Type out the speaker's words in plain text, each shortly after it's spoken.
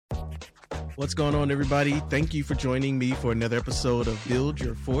What's going on, everybody? Thank you for joining me for another episode of Build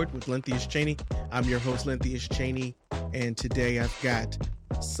Your Fort with Chaney. I'm your host, Chaney, and today I've got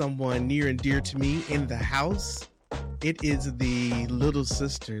someone near and dear to me in the house. It is the little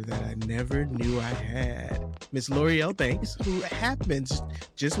sister that I never knew I had, Miss Loreal Banks, who happens,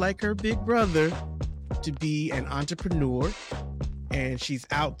 just like her big brother, to be an entrepreneur. And she's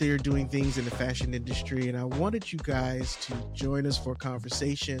out there doing things in the fashion industry. And I wanted you guys to join us for a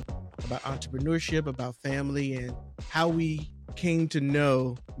conversation about entrepreneurship, about family, and how we came to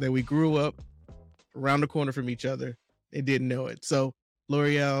know that we grew up around the corner from each other and didn't know it. So,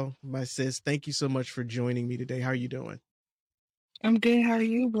 Loreal, my sis, thank you so much for joining me today. How are you doing? I'm good. How are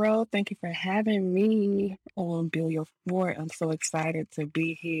you, bro? Thank you for having me on Build Your Fort. I'm so excited to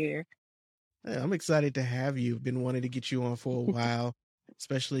be here. Yeah, I'm excited to have you. Been wanting to get you on for a while,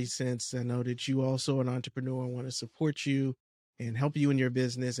 especially since I know that you also are an entrepreneur. I want to support you and help you in your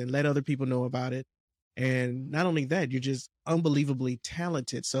business and let other people know about it. And not only that, you're just unbelievably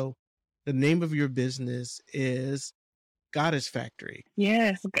talented. So the name of your business is Goddess Factory.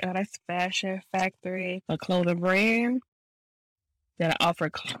 Yes, Goddess Fashion Factory, a clothing brand that I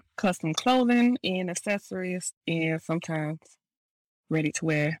offer custom clothing and accessories and sometimes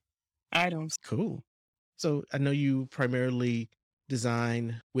ready-to-wear items. Cool. So I know you primarily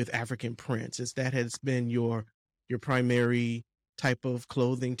design with African prints. That has been your primary type of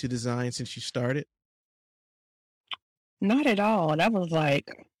clothing to design since you started? Not at all. That was like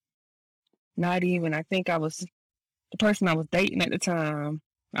not even. I think I was the person I was dating at the time.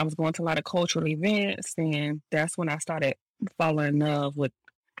 I was going to a lot of cultural events, and that's when I started falling in love with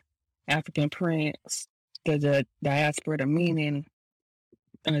African prints, the diaspora, the meaning,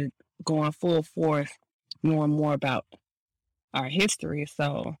 going full force, knowing more about our history.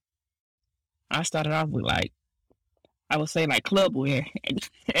 So I started off with I would say club wear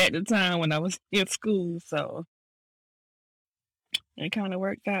at the time when I was in school. So it kind of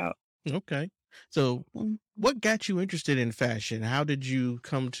worked out. Okay. So what got you interested in fashion? How did you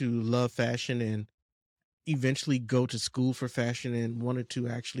come to love fashion and eventually go to school for fashion and wanted to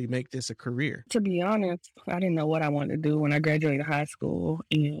actually make this a career? To be honest, I didn't know what I wanted to do when I graduated high school.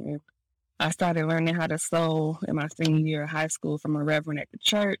 And I started learning how to sew in my senior year of high school from a reverend at the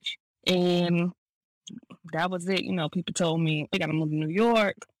church. And that was it. You know, people told me, we got to move to New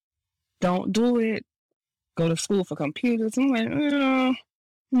York. Don't do it. Go to school for computers. I'm like,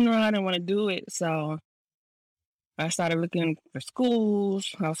 no, I didn't want to do it. So I started looking for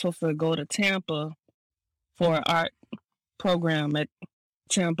schools. I was supposed to go to Tampa for an art program at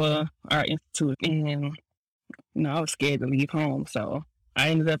Tampa Art Institute. And, I was scared to leave home. So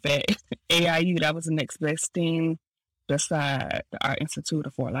I ended up at AIU. That was the next best thing beside the Art Institute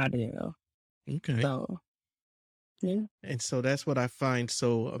of Fort Lauderdale. Okay. So, yeah. And so that's what I find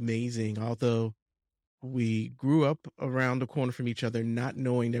so amazing. Although we grew up around the corner from each other, not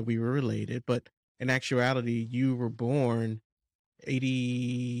knowing that we were related, but in actuality, you were born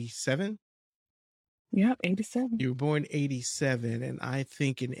 87? Yep, 87. You were born 87, and I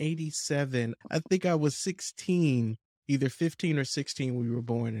think in 87, I think I was 16, either 15 or 16 when we were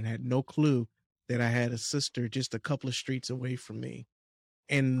born, and had no clue that I had a sister just a couple of streets away from me.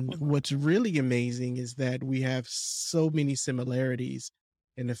 And what's really amazing is that we have so many similarities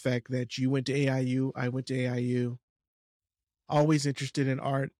in the fact that you went to AIU, I went to AIU, always interested in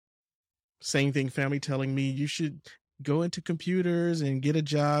art. Same thing, family telling me you should go into computers and get a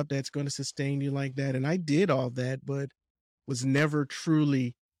job that's going to sustain you like that. And I did all that, but was never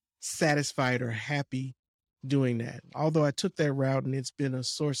truly satisfied or happy doing that. Although I took that route and it's been a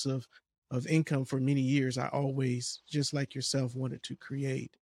source of income for many years, I always, just like yourself, wanted to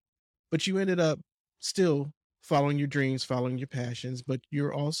create. But you ended up still following your dreams, following your passions, but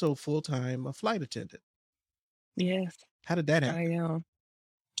you're also full-time a flight attendant. Yes. How did that happen? I am.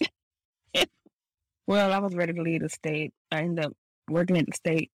 Well, I was ready to leave the state. I ended up working at the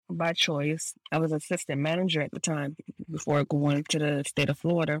state by choice. I was assistant manager at the time before going to the state of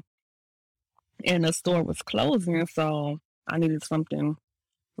Florida. And the store was closing, so I needed something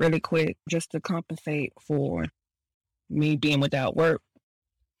really quick just to compensate for me being without work.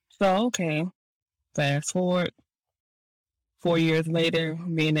 So, okay, fast forward 4 years later,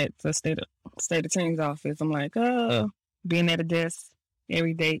 being at the state attorney's office, I'm like, being at a desk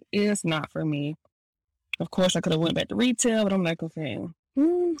every day is not for me. Of course, I could have went back to retail, but I'm like, okay,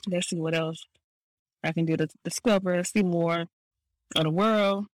 let's see what else I can do to discover, see more of the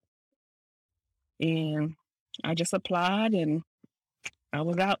world. And I just applied, and I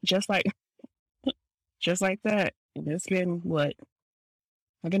was out just like that. And it's been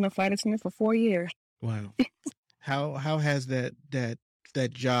I've been a flight attendant for 4 years. Wow. How has that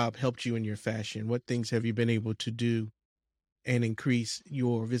that job helped you in your fashion? What things have you been able to do and increase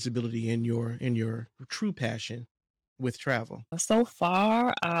your visibility in your true passion with travel? So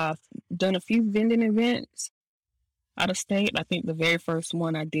far, I've done a few vending events out of state. I think the very first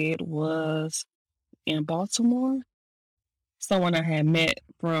one I did was in Baltimore. Someone I had met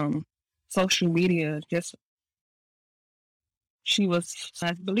from social media,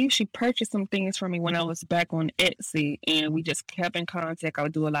 I believe she purchased some things from me when I was back on Etsy, and we just kept in contact. I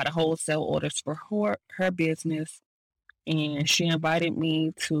would do a lot of wholesale orders for her business, and she invited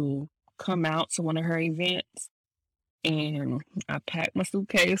me to come out to one of her events. And I packed my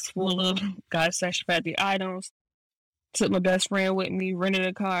suitcase full of God Sash Factory items, took my best friend with me, rented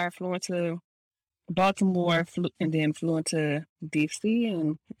a car, flew into Baltimore, and then flew into DC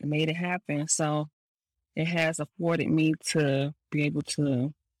and made it happen. So it has afforded me to be able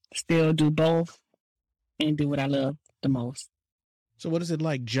to still do both and do what I love the most. So what is it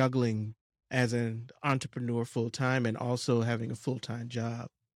like juggling as an entrepreneur full time and also having a full time job?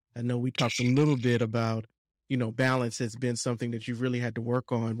 I know we talked a little bit about, balance has been something that you've really had to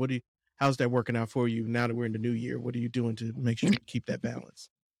work on. How's that working out for you now that we're in the new year? What are you doing to make sure you keep that balance?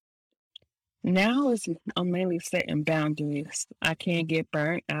 Now I'm mainly setting boundaries. I can't get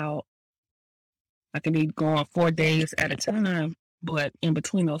burnt out. I can be going 4 days at a time, but in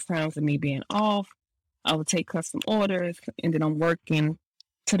between those times of me being off, I would take custom orders, and then I'm working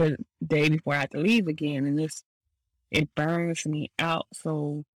to the day before I have to leave again, and it burns me out.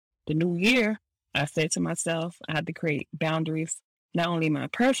 So the new year, I said to myself, I have to create boundaries, not only in my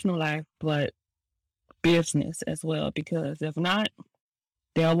personal life, but business as well, because if not,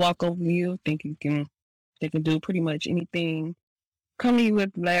 they'll walk over you, think they can do pretty much anything, come to you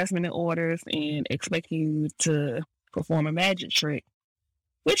with last minute orders and expect you to perform a magic trick,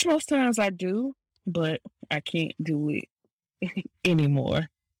 which most times I do, but I can't do it anymore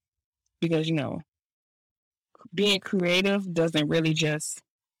because, being creative doesn't really just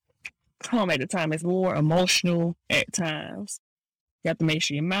come at a time. It's more emotional at times. You have to make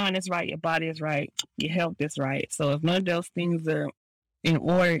sure your mind is right, your body is right, your health is right. So if none of those things are in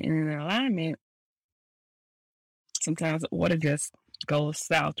order and in alignment, sometimes the order just goes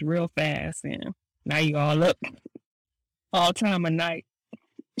south real fast, and now you're all up all time of night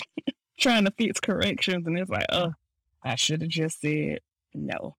trying to fix corrections, and it's like, I should have just said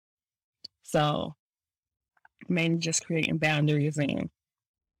no. So mainly just creating boundaries and,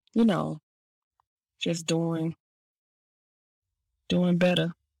 just doing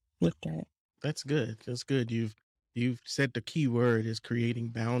better with that. That's good. That's good. You've said the key word is creating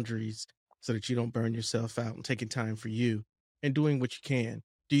boundaries so that you don't burn yourself out and taking time for you and doing what you can.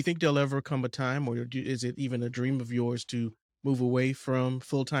 Do you think there'll ever come a time, or is it even a dream of yours to move away from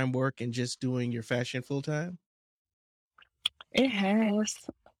full-time work and just doing your fashion full-time? It has.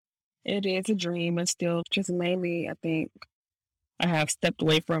 It is a dream, and still just mainly, I think I have stepped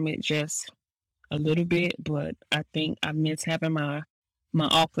away from it just a little bit, but I think I miss having my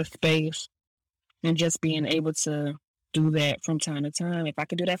office space and just being able to do that from time to time. If I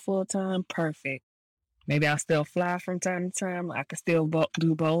could do that full time, perfect. Maybe I'll still fly from time to time. I could still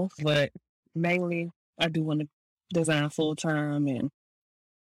do both, but mainly I do want to design full time, and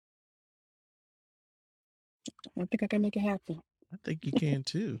I think I can make it happen. I think you can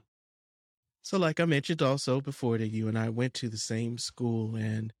too. So like I mentioned also before, that you and I went to the same school,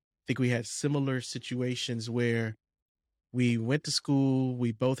 and I think we had similar situations where we went to school.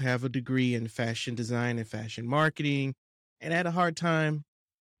 We both have a degree in fashion design and fashion marketing, and had a hard time,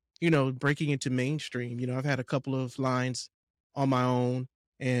 breaking into mainstream. I've had a couple of lines on my own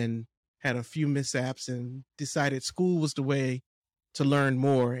and had a few mishaps and decided school was the way to learn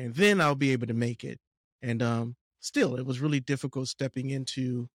more, and then I'll be able to make it. And still, it was really difficult stepping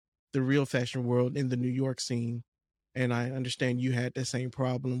into the real fashion world in the New York scene. And I understand you had the same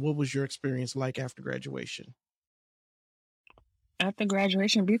problem. What was your experience like after graduation? After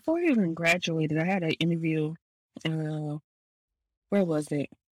graduation, before I even graduated, I had an interview. Where was it?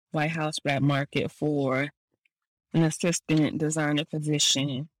 White House Black Market for an assistant designer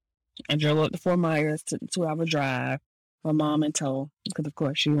position. I drove up to Fort Myers, took a 2-hour drive. My mom in tow, because of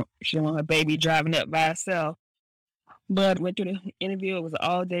course she didn't want her baby driving up by herself. But went through the interview. It was an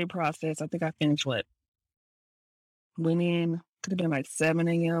all-day process. I think I finished went in, could have been like 7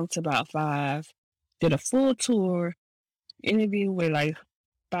 a.m. to about 5. Did a full tour, interview with like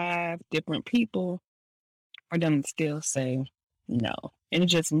 5 different people. For them to still say no. And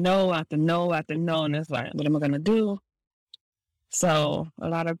it's just no after no after no. And it's like, what am I going to do? So a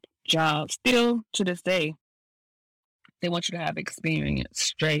lot of jobs still to this day, they want you to have experience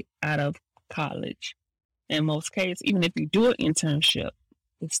straight out of college. In most cases, even if you do an internship,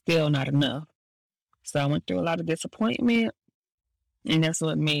 it's still not enough. So I went through a lot of disappointment, and that's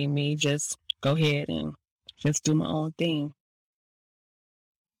what made me just go ahead and just do my own thing.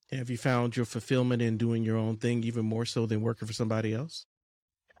 Have you found your fulfillment in doing your own thing even more so than working for somebody else?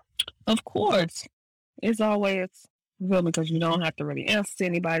 Of course, it's always fulfillment because you don't have to really answer to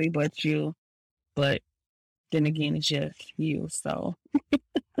anybody but you. But then again, it's just you. So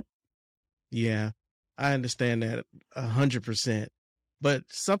Yeah, I understand that 100%. But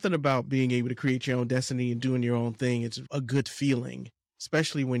something about being able to create your own destiny and doing your own thing, it's a good feeling,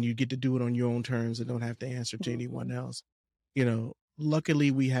 especially when you get to do it on your own terms and don't have to answer to anyone else. Luckily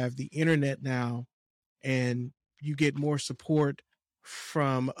we have the internet now, and you get more support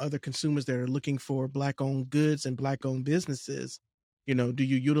from other consumers that are looking for Black-owned goods and Black-owned businesses. Do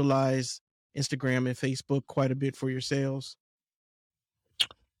you utilize Instagram and Facebook quite a bit for your sales?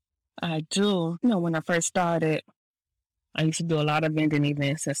 I do. When I first started, I used to do a lot of vending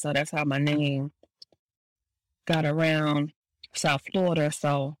events, and so that's how my name got around South Florida.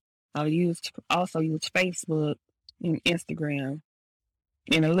 So I also use Facebook and Instagram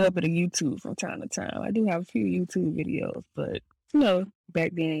and a little bit of YouTube from time to time. I do have a few YouTube videos, but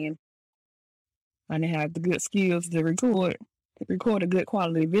back then I didn't have the good skills to record a good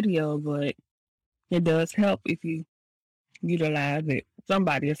quality video, but it does help if you utilize it.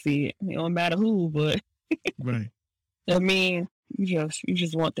 Somebody will see it. It don't matter who, but Right. I mean, you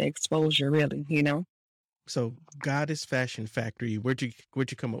just want the exposure, really, So Goddess Fashion Factory, where'd you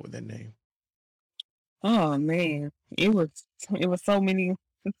come up with that name? Oh man, it was so many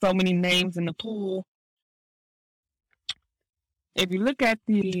names in the pool. If you look at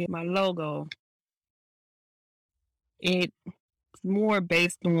my logo, it's more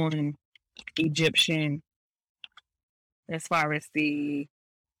based on Egyptian as far as the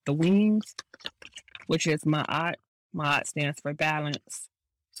wings, which is Ma'at. Ma'at stands for balance.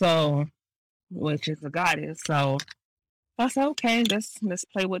 So, which is a goddess. So I said, okay, let's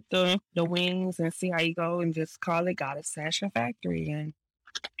play with the wings and see how you go, and just call it Goddess Fashion Factory. And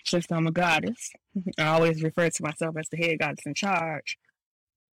since I'm a goddess, I always refer to myself as the head goddess in charge.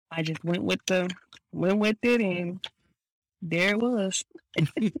 I just went with it, and there it was.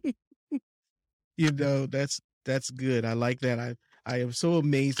 That's good. I like that. I am so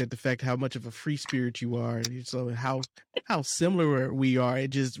amazed at the fact how much of a free spirit you are, and so how similar we are.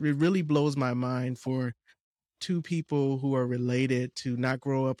 It really blows my mind for two people who are related to not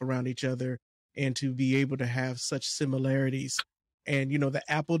grow up around each other and to be able to have such similarities. And the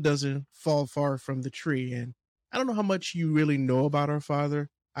apple doesn't fall far from the tree. And I don't know how much you really know about our father.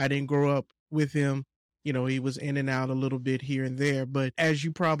 I didn't grow up with him. He was in and out a little bit here and there, but as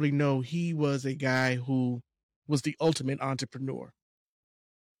you probably know, he was a guy who was the ultimate entrepreneur,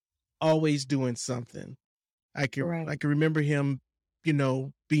 always doing something. I can remember him,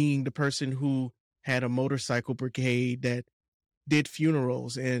 being the person who had a motorcycle brigade that did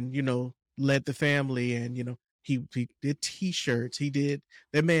funerals and, led the family, and, he did t-shirts.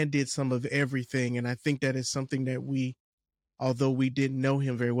 That man did some of everything. And I think that is something that although we didn't know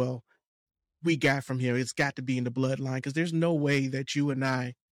him very well, we got from him. It's got to be in the bloodline, because there's no way that you and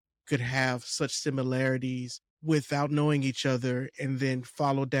I could have such similarities without knowing each other and then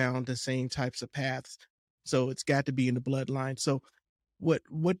follow down the same types of paths. So it's got to be in the bloodline. So what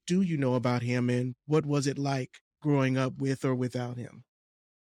do you know about him, and what was it like growing up with or without him?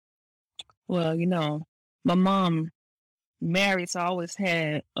 Well, my mom married, so I always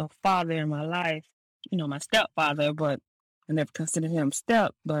had a father in my life, my stepfather, but I never considered him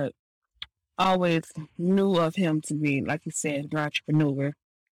step, but I always knew of him to be, like you said, an entrepreneur.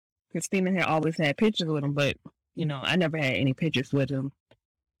 Christina had always had pictures with him, but, I never had any pictures with him.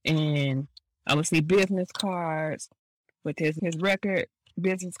 And I would see business cards with his record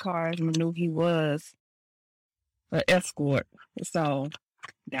business cards, and I knew he was an escort. So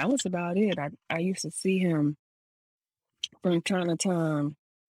that was about it. I used to see him from time to time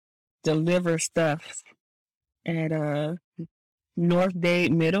deliver stuff at North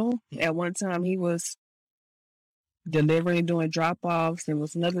Dade Middle. At one time he was delivering, doing drop-offs. There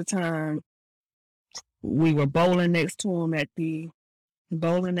was another time we were bowling next to him at the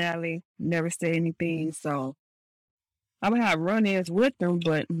bowling alley. Never said anything. So I would have run-ins with him,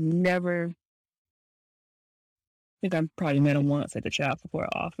 but never. I think I probably met him once at the child support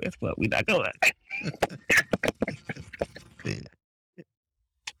office, but we not going.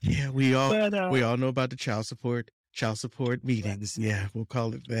 Yeah, we all know about the child support meetings. Yeah, we'll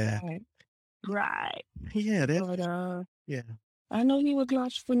call it that. Right. Yeah, yeah. I know he was an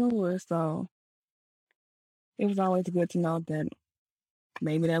entrepreneur, so it was always good to know that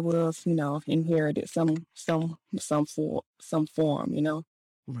maybe that was, inherited some form,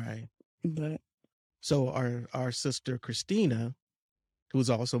 Right. But So our sister Christina, who's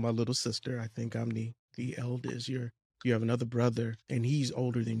also my little sister, I think I'm the eldest. You have another brother, and he's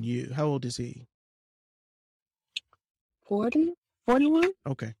older than you. How old is he? 40, 41?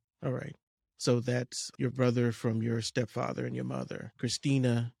 Okay. All right. So that's your brother from your stepfather and your mother.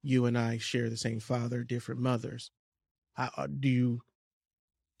 Christina, you and I share the same father, different mothers.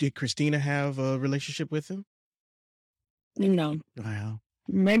 Did Christina have a relationship with him? No, Wow.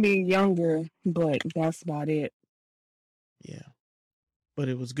 maybe younger, but that's about it. Yeah. But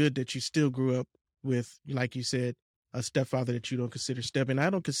it was good that you still grew up with, like you said, a stepfather that you don't consider step. And I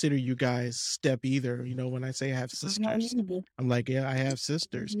don't consider you guys step either. You know, when I say I have sisters, I'm like, yeah, I have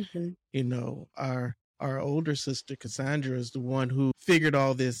sisters. You know, our older sister Cassandra is the one who figured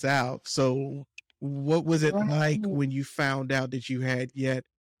all this out. So what was it like when you found out that you had yet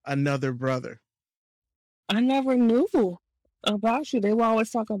another brother? I never knew about you. They were always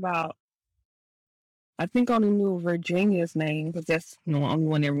talking about, I think I only knew Virginia's name because that's the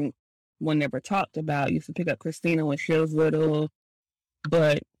only one never talked about. Used to pick up Christina when she was little,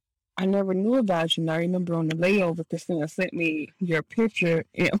 but I never knew about you. And I remember on the layover, Christina sent me your picture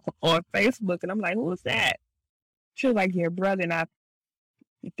on Facebook, and I'm like, who's that? She was like, your brother, and I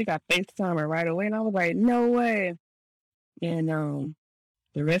think I FaceTimed her right away, and I was like, no way. And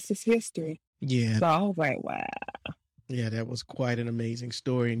the rest is history. Yeah. So I was like, wow. Yeah, that was quite an amazing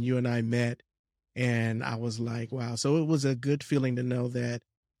story. And you and I met, and I was like, wow. So it was a good feeling to know that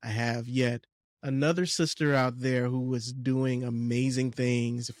I have yet another sister out there who was doing amazing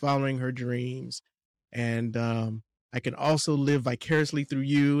things, following her dreams. And I can also live vicariously through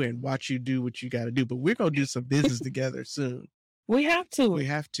you and watch you do what you got to do. But we're going to do some business together soon. We have to. We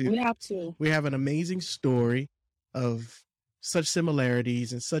have to. We have to. We have an amazing story of such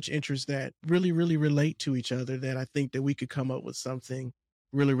similarities and such interests that really, really relate to each other, that I think that we could come up with something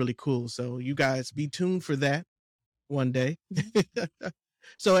really, really cool. So you guys be tuned for that one day.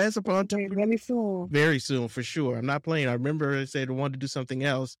 So as a entrepreneur, very soon for sure. I'm not playing. I remember I said I wanted to do something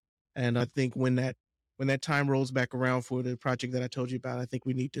else, and I think when that time rolls back around for the project that I told you about, I think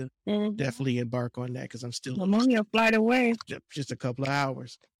we need to definitely embark on that, because I'm only a flight away. Just a couple of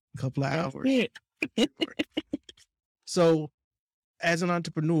hours. That's it. So as an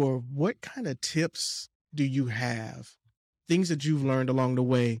entrepreneur, what kind of tips do you have? Things that you've learned along the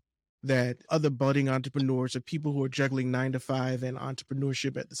way that other budding entrepreneurs or people who are juggling 9 to 5 and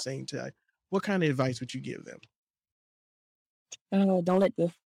entrepreneurship at the same time, what kind of advice would you give them? Don't let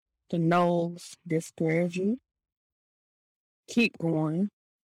the no's discourage you. Keep going.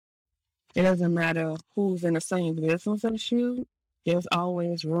 It doesn't matter who's in the same business as you. There's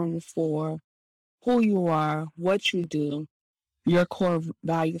always room for who you are, what you do, your core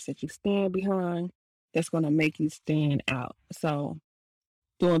values that you stand behind. That's going to make you stand out. So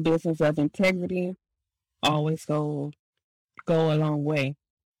doing business of integrity always go a long way.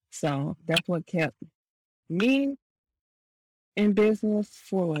 So that's what kept me in business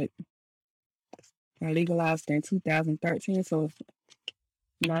for what? I legalized in 2013, so it's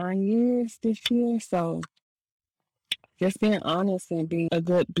 9 years this year. So just being honest and being a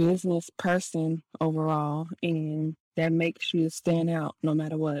good business person overall, and that makes you stand out no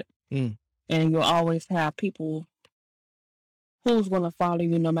matter what. And you'll always have people who's going to follow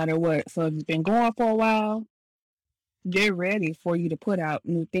you no matter what. So if you've been going for a while, they're ready for you to put out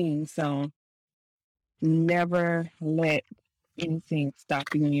new things. So never let anything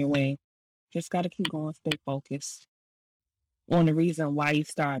stop you in your way. Just got to keep going, stay focused on the reason why you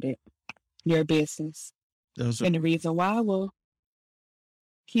started your business. And the reason why will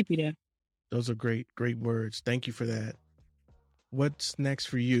keep you there. Those are great words. Thank you for that. What's next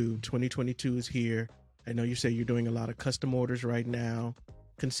for you? 2022 is here. I know you say you're doing a lot of custom orders right now,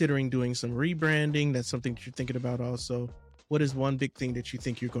 considering doing some rebranding. That's something that you're thinking about also. What is one big thing that you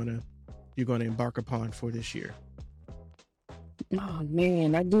think you're going to embark upon for this year? Oh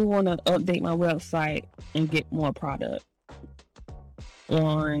man, I do want to update my website and get more product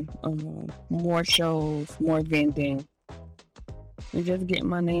on, more shows, more vending, and just getting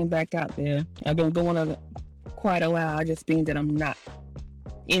my name back out there. I've been doing quite a while. I just mean that I'm not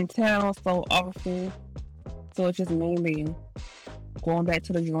in town so often, so it's just mainly going back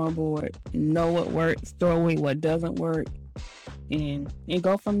to the drawing board, know what works, throw away what doesn't work, and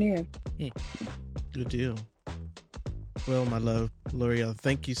go from there. Good deal. Well, my love, Loreal,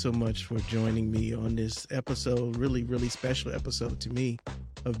 thank you so much for joining me on this episode, really, really special episode to me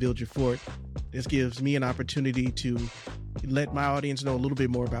of Build Your Fort. This gives me an opportunity to let my audience know a little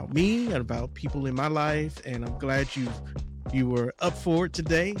bit more about me and about people in my life, and I'm glad you've you were up for it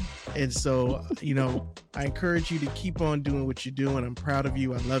today. And so, I encourage you to keep on doing what you're doing. I'm proud of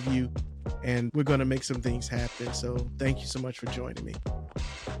you. I love you. And we're going to make some things happen. So thank you so much for joining me.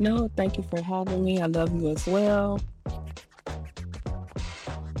 No, thank you for having me. I love you as well.